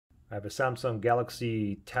I have a Samsung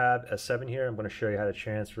Galaxy Tab S7 here. I'm going to show you how to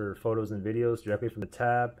transfer photos and videos directly from the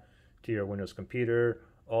tab to your Windows computer.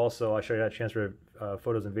 Also, I'll show you how to transfer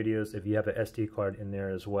photos and videos if you have an SD card in there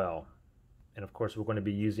as well. And of course, we're going to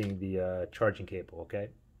be using the charging cable, okay?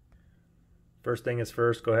 First thing is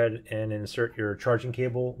first, go ahead and insert your charging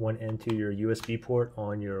cable, one end to your USB port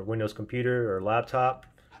on your Windows computer or laptop.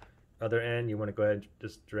 Other end, you want to go ahead and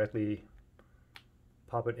just directly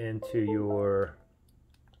pop it into your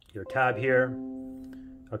tab here.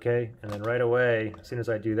 Okay, and then right away, as soon as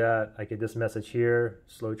I do that, I get this message here,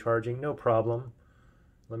 slow charging, no problem.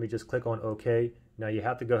 Let me just click on OK. Now you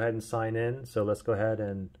have to go ahead and sign in, so let's go ahead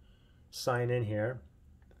and sign in here.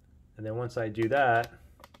 And then once I do that,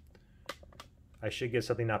 I should get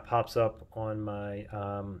something that pops up on my,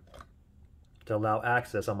 to allow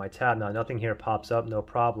access on my tab. Now nothing here pops up, no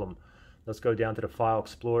problem. Let's go down to the File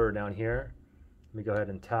Explorer down here. Let me go ahead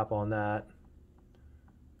and tap on that.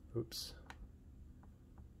 Oops.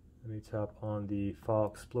 Let me tap on the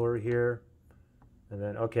File Explorer here. And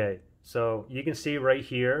then, okay, so you can see right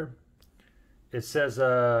here, it says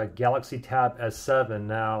Galaxy Tab S7.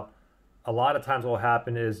 Now, a lot of times what will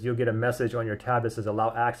happen is you'll get a message on your tab that says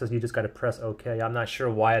allow access. You just got to press OK. I'm not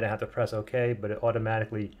sure why I didn't have to press OK, but it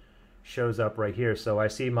automatically shows up right here. So I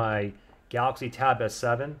see my Galaxy Tab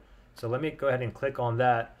S7. So let me go ahead and click on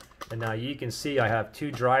that. And now you can see I have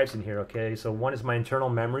two drives in here, okay? So one is my internal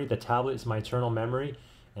memory, the tablet is my internal memory,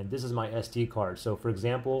 and this is my SD card. So for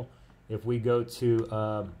example, if we go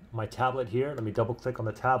to my tablet here, let me double click on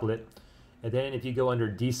the tablet, and then if you go under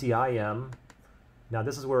DCIM, now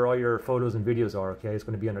this is where all your photos and videos are, okay? It's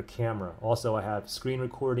going to be under camera. Also, I have screen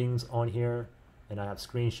recordings on here, and I have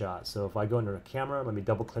screenshots. So if I go under camera, let me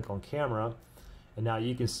double click on camera, and now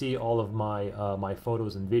you can see all of my, my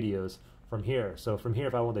photos and videos from here. So from here,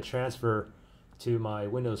 if I want to transfer to my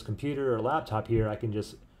Windows computer or laptop here, I can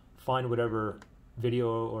just find whatever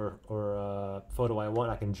video or photo I want.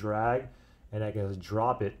 I can drag and I can just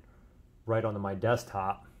drop it right onto my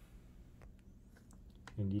desktop.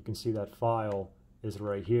 And you can see that file is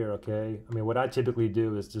right here, okay? I mean, what I typically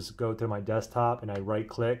do is just go to my desktop and I right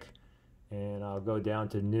click and I'll go down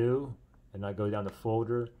to new and I go down to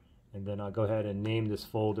folder and then I'll go ahead and name this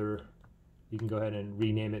folder. You can go ahead and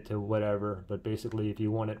rename it to whatever, but basically if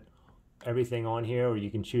you want it everything on here, or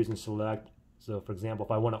you can choose and select. So for example,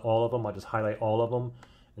 if I want all of them, I'll just highlight all of them,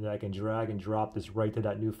 and then I can drag and drop this right to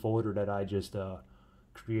that new folder that I just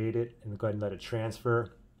created, and go ahead and let it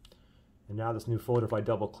transfer. And now this new folder, if I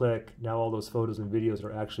double click, now all those photos and videos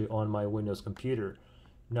are actually on my Windows computer.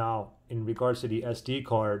 Now, in regards to the SD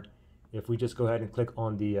card, if we just go ahead and click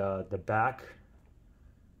on the back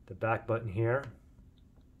button here,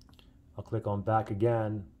 I'll click on back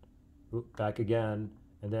again, and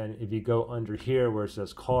then if you go under here where it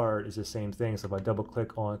says card, it's the same thing. So if I double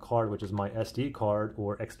click on card, which is my SD card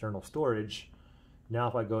or external storage, now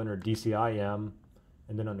if I go under DCIM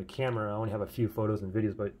and then under camera, I only have a few photos and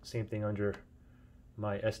videos, but same thing under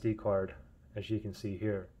my SD card, as you can see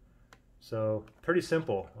here. So pretty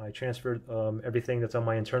simple. I transferred everything that's on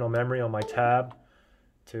my internal memory on my tab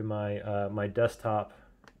to my my desktop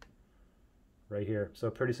right here. So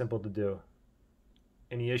pretty simple to do.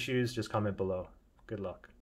 Any issues, just comment below. Good luck.